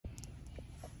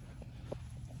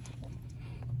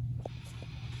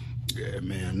Yeah,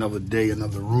 man, another day,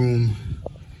 another room.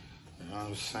 You know what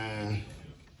I'm saying?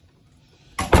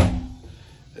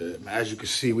 Man, as you can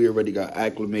see, we already got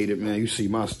acclimated, man. You see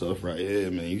my stuff right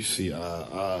here, man. You see, you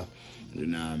know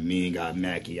what I mean? Got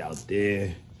Mackie out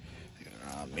there. You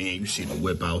know what I mean? You see the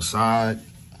whip outside.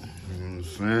 You know what I'm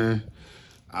saying?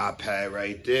 iPad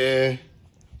right there.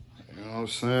 You know what I'm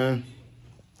saying?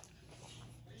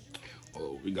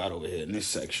 Oh, we got over here in this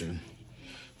section.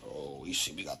 Oh, you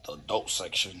see we got the adult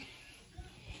section.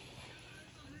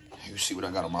 You see what I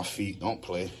got on my feet. Don't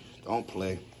play. Don't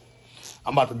play.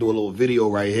 I'm about to do a little video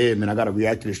right here, man. I got to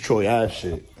react to this Troy Ave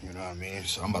shit. You know what I mean?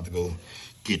 So I'm about to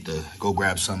go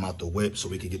grab something out the whip so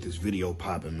we can get this video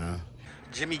popping, man.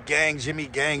 Jimmy Gang, Jimmy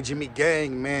Gang, Jimmy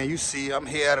Gang, man. You see, I'm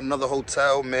here at another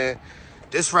hotel, man.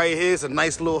 This right here is a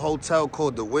nice little hotel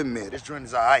called The Windmill. This joint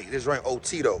is all right. This joint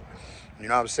OT, though. You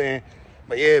know what I'm saying?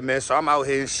 But yeah, man, so I'm out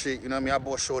here and shit, you know what I mean? I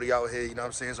brought Shorty out here, you know what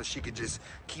I'm saying? So she could just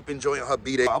keep enjoying her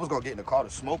B-Day. I was gonna get in the car to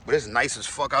smoke, but it's nice as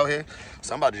fuck out here.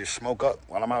 So I'm about to just smoke up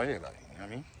while I'm out here, like, you know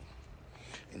what I mean?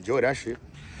 Enjoy that shit.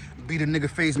 Beat a nigga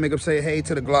face, make him say hey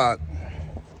to the Glock.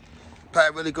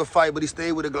 Pat really could fight, but he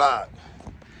stayed with a Glock.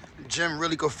 Jim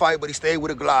really could fight, but he stayed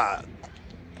with a Glock.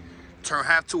 Turn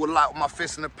half to a lot with my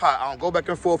fist in the pot. I don't go back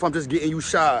and forth, I'm just getting you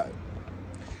shot.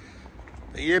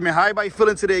 But yeah, man, how everybody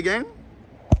feeling today, gang?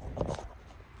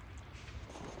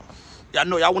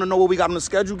 Y'all wanna know what we got on the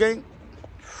schedule, gang?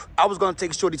 I was gonna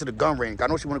take Shorty to the gun range. I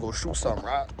know she wanna go shoot something,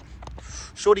 right?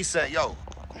 Shorty said, yo,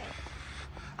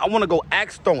 I wanna go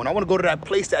axe throwing. I wanna go to that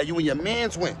place that you and your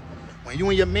mans went. When you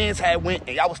and your mans had went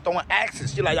and y'all was throwing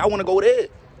axes. She like, I wanna go there.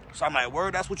 So I'm like,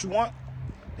 word, that's what you want?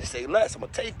 They say less, I'm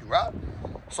gonna take you, right?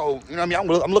 So, you know what I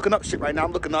mean? I'm looking up shit right now.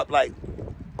 I'm looking up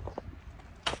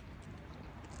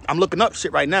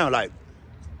shit right now, like,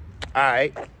 all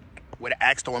right, where the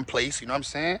axe throwing place, you know what I'm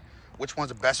saying? Which one's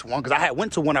the best one? Because I had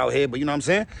went to one out here, but you know what I'm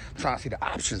saying? I'm trying to see the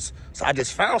options. So I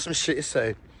just found some shit. It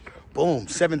said, boom,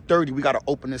 7:30, we got to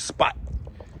open this spot. You know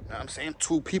what I'm saying?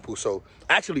 2 people. So,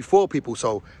 actually 4 people.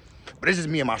 So, but it's just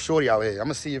me and my Shorty out here. I'm going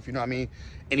to see if, you know what I mean,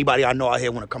 anybody I know out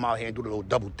here want to come out here and do the little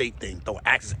double date thing. Throw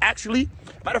axes. Actually,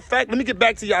 matter of fact, let me get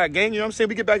back to y'all, gang. You know what I'm saying?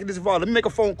 We get back to this vlog. Let me make a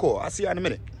phone call. I'll see y'all in a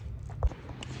minute.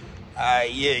 All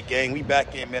right, yeah, gang. We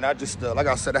back in, man. I just, like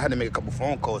I said, I had to make a couple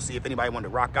phone calls, see if anybody wanted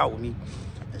to rock out with me.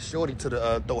 And Shorty to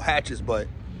the throw hatches, but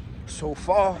so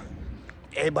far,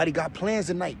 everybody got plans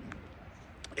tonight.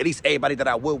 At least everybody that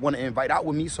I would want to invite out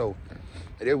with me, so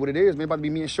it is what it is, man. About to be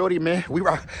me and Shorty, man.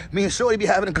 Me and Shorty be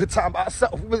having a good time by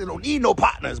ourselves. We really don't need no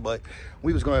partners, but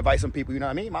we was going to invite some people, you know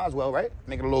what I mean? Might as well, right?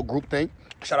 Make it a little group thing.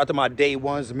 Shout out to my day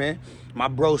ones, man. My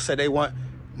bros said they want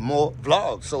more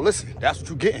vlogs. So listen, that's what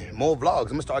you're getting, more vlogs.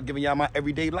 I'm going to start giving y'all my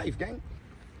everyday life, gang.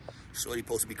 Shorty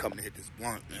supposed to be coming to hit this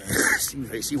blunt,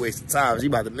 man. She wasting time. She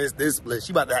about to miss this split.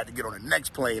 She about to have to get on the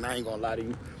next plane. I ain't gonna lie to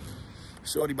you.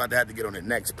 Shorty about to have to get on the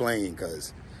next plane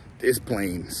because this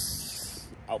plane's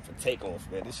out for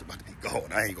takeoff, man. This shit about to be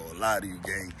going. I ain't gonna lie to you,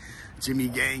 gang. Jimmy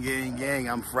Gang, gang, gang.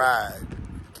 I'm fried.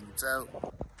 Can you tell?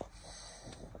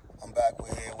 I'm back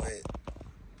with here with.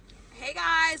 Hey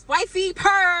guys, wifey,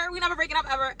 purr. We never breaking up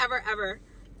ever, ever, ever.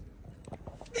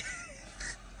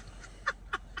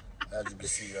 As you can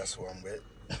see, that's who I'm with.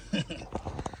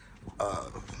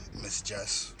 Miss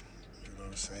Jess, you know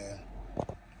what I'm saying?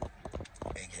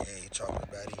 AKA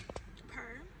Chocolate Betty.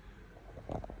 Purr.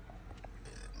 Yeah,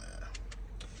 man.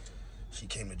 She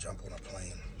came to jump on a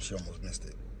plane. She almost missed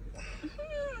it.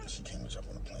 She came to jump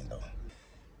on a plane, though.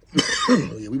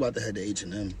 Yeah, we about to head to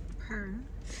H&M. Purr.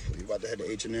 We about to head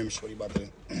to H&M. Shorty about to...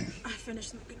 I finished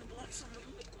smoking the block, so I'm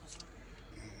gonna make close.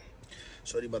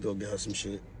 Shorty about to go get her some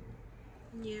shit.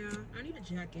 Yeah, I need a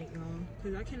jacket, y'all,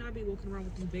 because I cannot be walking around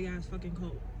with this big-ass fucking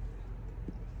coat.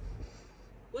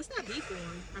 What's that B for?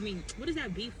 I mean, what is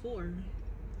that B for?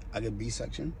 I get B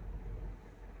section.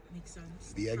 Makes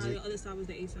sense. B exit. The other side was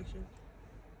the A section.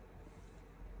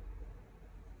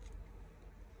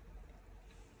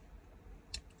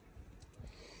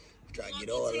 Try to get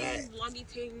all that. Vloggy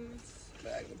things.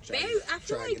 Babe, I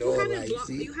feel like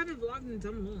you haven't vlogged in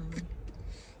dumb long.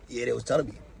 Yeah, they was telling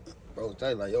me. Bro was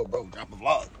telling me, like, yo, bro, drop a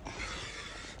vlog.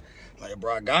 Like,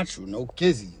 bro, I got you. No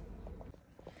kizzy.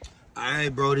 All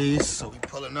right, brodies. So we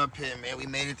pulling up here, man. We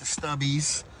made it to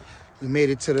Stubby's. We made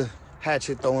it to the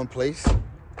hatchet throwing place.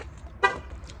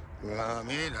 You know what I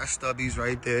mean? That's Stubby's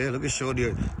right there. Look at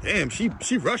Shorty. Damn, she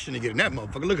rushing to get in that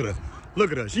motherfucker. Look at her.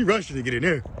 Look at her. She rushing to get in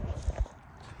there.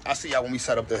 I'll see y'all when we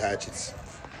set up the hatchets.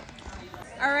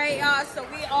 All right, y'all. So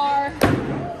we are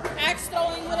axe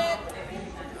throwing with it.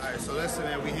 All right, so listen,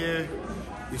 man. We here.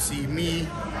 You see me,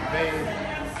 babe.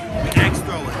 We axe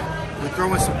throwing. We're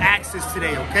throwing some axes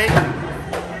today, okay?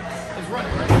 Let's run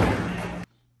it.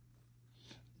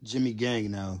 Jimmy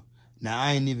Gang now. Now,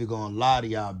 I ain't even gonna lie to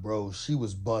y'all, bro. She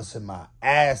was busting my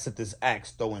ass at this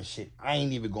axe throwing shit. I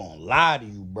ain't even gonna lie to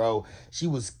you, bro. She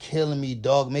was killing me,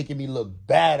 dog, making me look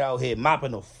bad out here,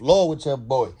 mopping the floor with your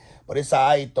boy. But it's all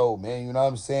right, though, man. You know what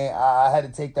I'm saying? I had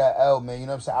to take that L, man. You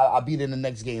know what I'm saying? I beat it in the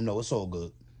next game, though. It's all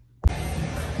good.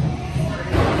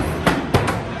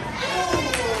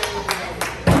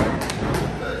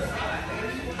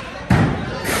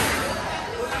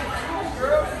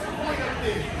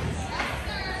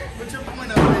 Put your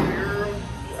point up there, girl.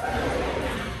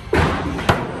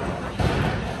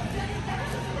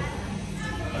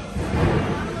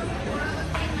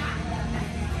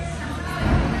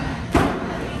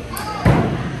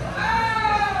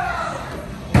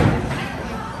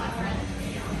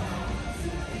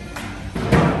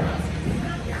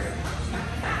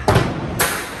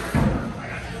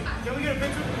 Can we get a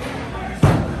picture?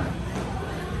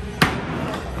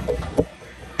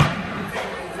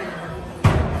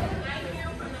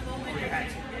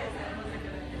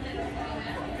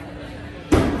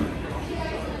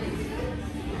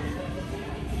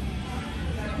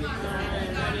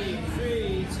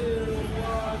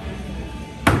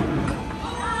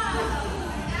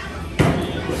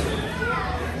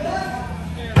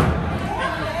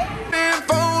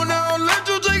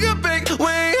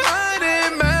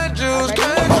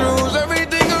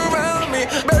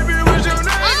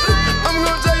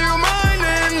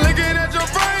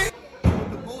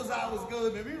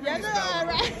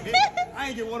 I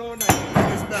ain't get one all night.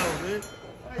 It's now, man.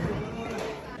 I ain't get one all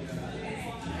night.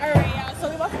 Alright, y'all. So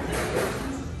we about to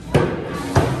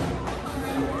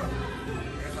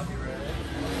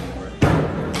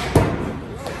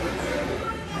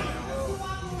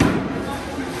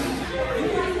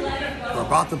We're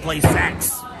about to play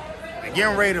sax. We're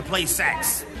getting ready to play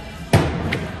sax. Ooh,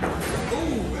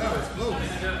 that was close.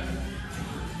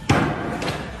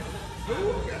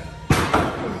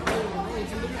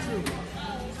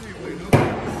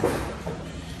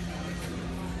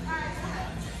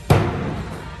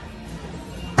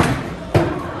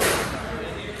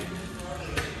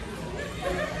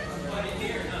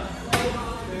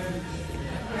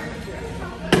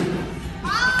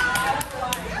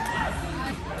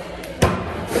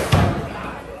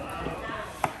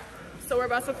 So we're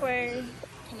about to play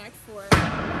Connect Four. We're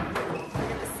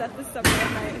gonna set this up real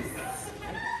nice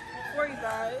for you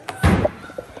guys.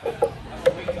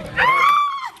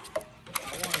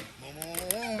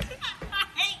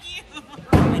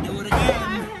 We do it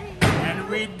again. And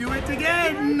we do it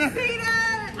again. See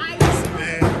that?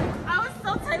 I was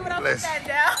so tight when I put that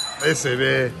down. Listen,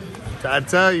 man. Try to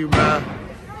tell you, man.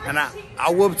 And I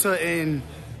whooped her in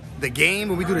the game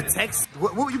when we do the text.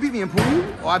 What you beat me in pool?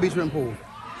 Or I beat you in pool?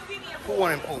 Who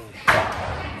won in pool?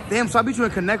 Damn, so I beat you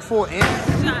in Connect 4 and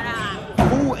Shut up.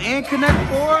 pool and Connect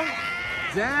 4?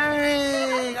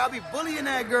 Dang, I'll be bullying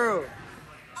that girl.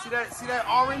 See that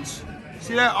orange?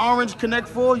 See that orange Connect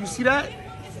 4? You see that?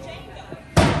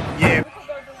 Yeah.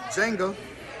 Jenga.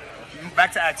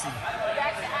 Back to Axie.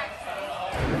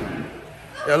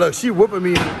 Yeah, look, she whooping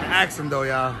me in Axie though,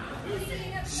 y'all.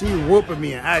 She whooping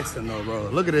me in Axie though, bro.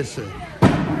 Look at this shit.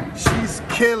 She's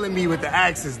killing me with the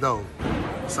axes though.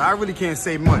 So I really can't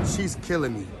say much. She's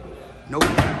killing me. Nope.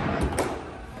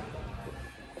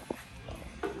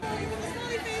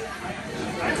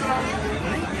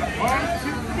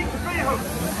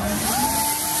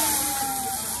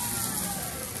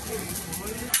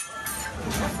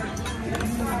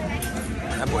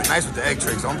 That boy nice with the egg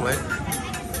tricks. Don't play.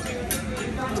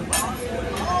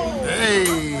 Hey.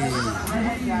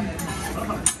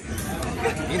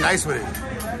 He nice with it.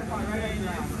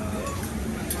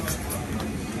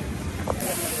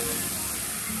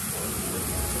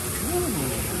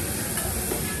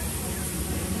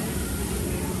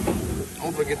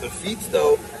 Don't forget the feet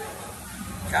though.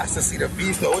 Got to see the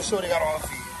feet though. What show they got on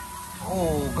feet?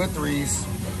 Oh, good threes.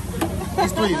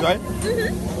 These threes, right?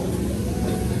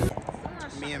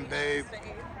 Me and babe.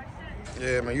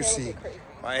 Yeah, man, you see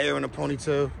my hair in a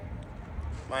ponytail.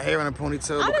 My hair in a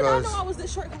ponytail I did because... not know I was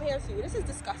this short compared to you. This is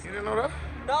disgusting. You didn't know that?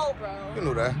 No, bro. You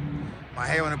knew that. My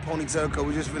hair in a ponytail because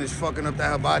we just finished fucking up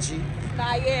that hibachi.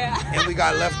 Nah, yeah. And we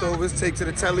got leftovers, take to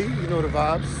the telly. You know the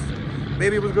vibes.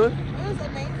 Baby, it was good? It was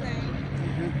amazing.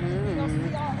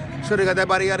 Shoulda got that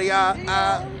body out of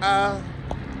y'all.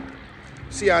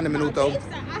 See y'all in a minuto.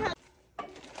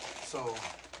 So,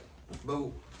 but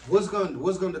what's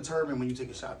gonna determine when you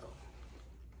take a shot though?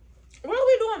 What are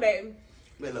we doing, babe?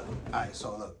 Wait, look. Alright,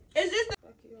 so look. Is this the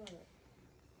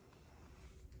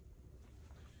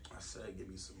I said give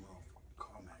me some more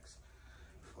Carmax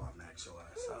before I max your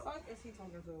ass Who the out. fuck is he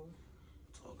talking to?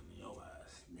 Talking to your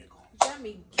ass, nigga.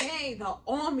 Jimmy Gang, the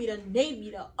Army, the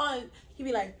Navy, he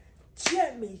be like,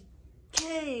 Jimmy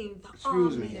Gang, the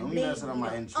Excuse Army, me, the let me Navy, mess up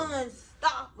my intro.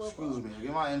 Unstoppable. Excuse me,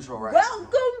 get my intro right.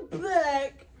 Welcome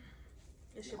back.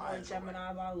 It's your boy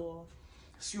Gemini by Law.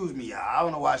 Excuse me, y'all. I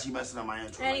don't know why she messing up my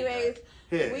intro. Anyways,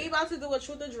 like we about to do a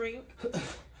truth or drink.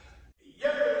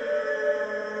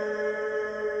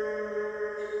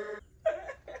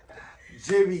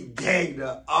 Jimmy Gang,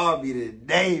 the Army, the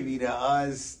Navy, the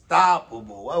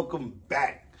Unstoppable. Welcome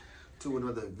back to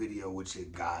another video with your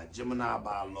guy, Gemini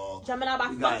by Law. Gemini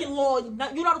by fucking Law.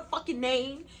 You know the fucking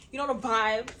name. You know the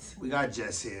vibes. We got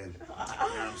Jess here. You know what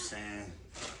I'm saying?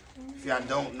 If y'all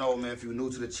don't know, man, if you're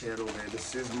new to the channel, man,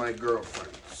 this is my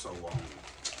girlfriend. So,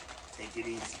 take it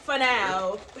easy. For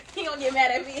now. He gonna get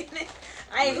mad at me.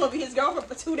 I ain't gonna be his girlfriend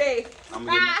for 2 days. I'm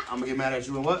gonna get mad at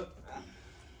you and what?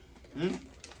 I'm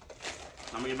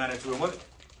gonna get mad at you and what?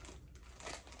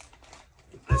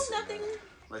 Listen, nothing. Man.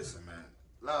 Listen, man.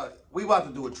 Look, we about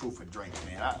to do a truth or drink,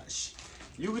 man.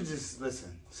 You could just,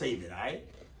 listen, save it, all right?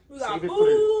 We got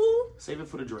food. Save it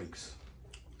for the drinks.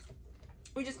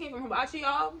 We just came from Hibachi,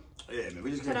 y'all. Yeah, man,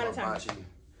 we just came from Hibachi.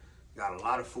 Got a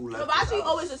lot of food left. Hibachi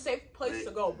always a safe place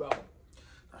to go, bro.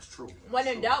 That's true. When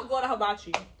in doubt, go to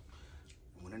Hibachi.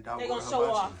 When in doubt, they go gonna to show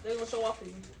Hibachi. off. They gonna show off for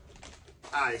you.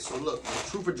 All right, so look, man,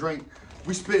 truth or drink.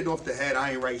 We spitting off the head.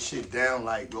 I ain't write shit down.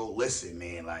 Like, yo, listen,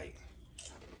 man. Like,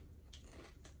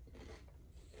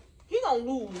 he gonna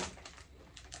lose.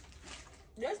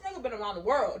 This nigga been around the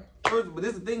world. but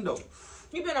this is the thing, though.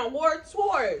 He been on world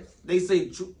tours. They say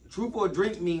truth or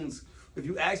drink means if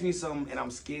you ask me something and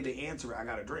I'm scared to answer it, I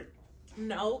gotta drink.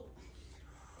 No.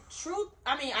 Truth,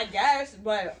 I mean, I guess,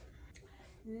 but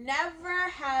never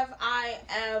have I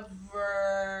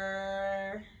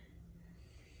ever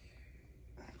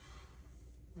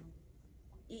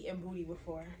eaten booty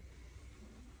before.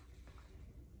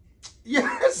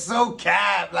 You're so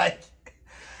cap, like.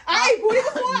 I ate booty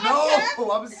before?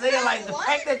 No, I'm saying like the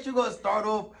fact that you gonna start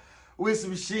off with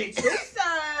some shit. Drink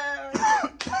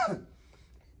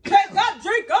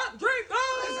up.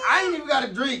 I ain't even got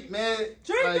a drink, man.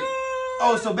 Drink like, up.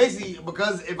 Oh, so basically,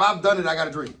 because if I've done it, I got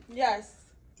to drink. Yes.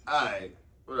 Alright,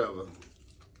 whatever.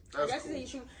 I guess cool.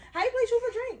 How you play truth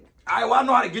or drink? Alright, well, I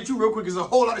know how to get you real quick. There's a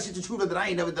whole lot of shit to truth that I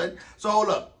ain't never done. So hold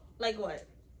up. Like what?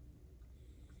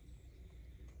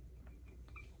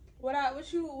 What have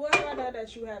I done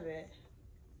that you haven't?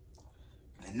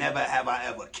 Never have I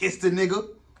ever kissed a nigga.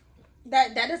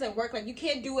 That doesn't work. Like, you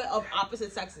can't do it of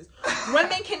opposite sexes.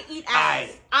 Women can eat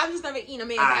ass. I've just never eaten a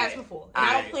man's ass before. And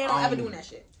I don't plan on ever doing that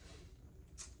shit.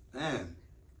 Man.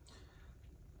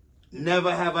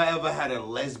 Never have I ever had a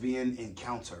lesbian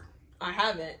encounter. I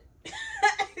haven't.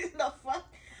 The fuck?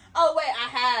 Oh, wait, I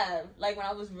have. Like, when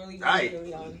I was really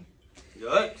young.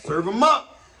 Good. Serve him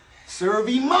up. Serve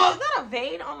him up. Is that a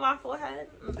vein on my forehead?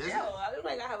 Ew, I look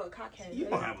like I have a cockhead. You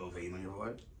don't have a vein on your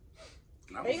forehead.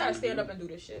 You gotta stand up and do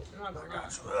this shit. I'm not gonna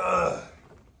lie.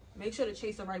 Make sure the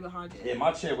chaser right behind you. Yeah,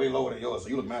 my chair way lower than yours, so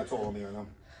you look mad tall on me right now.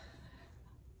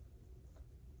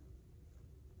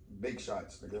 Big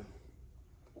shots, nigga.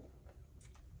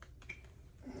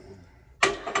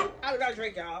 I do not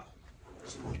drink, y'all.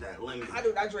 She want that lemon. I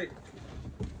do not drink.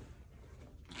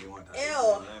 You want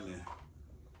that lemon.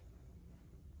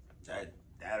 That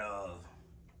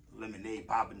lemonade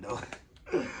popping though.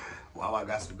 Wow, I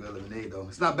got some good lemonade though.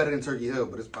 It's not better than Turkey Hill,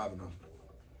 but it's popping though.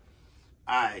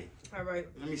 Alright. Alright.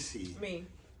 Let me see. Me.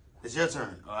 It's your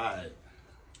turn. Alright.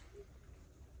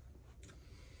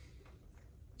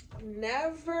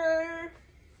 Never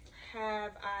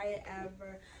have I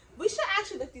ever. We should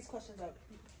actually look these questions up.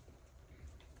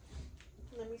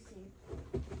 Let me see.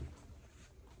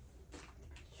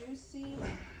 Juicy.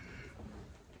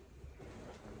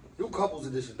 Do couples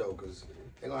edition though, because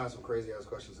they're gonna have some crazy ass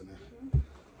questions in there.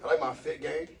 I like my fit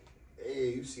game.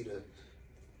 Hey, you see the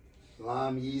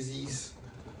lime Yeezys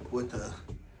with the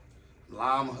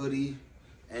lime hoodie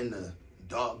and the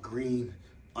dark green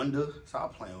under.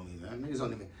 Stop playing with me, man.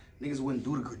 Niggas wouldn't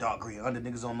do the dark green under.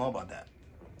 Niggas don't know about that.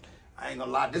 I ain't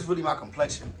gonna lie. This really my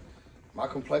complexion. My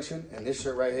complexion and this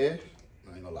shirt right here,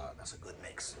 I ain't gonna lie. That's a good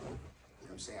mix. You know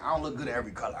what I'm saying? I don't look good at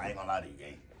every color. I ain't gonna lie to you,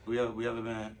 gang. We ever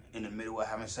been in the middle of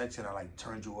having sex and I like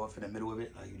turned you off in the middle of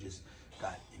it? Like you just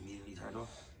got immediately turned off?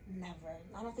 Never.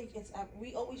 I don't think it's.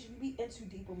 We always be in too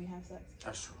deep when we have sex.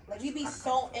 That's true. Like we be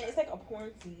so. And it's like a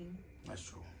porn scene. That's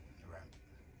true.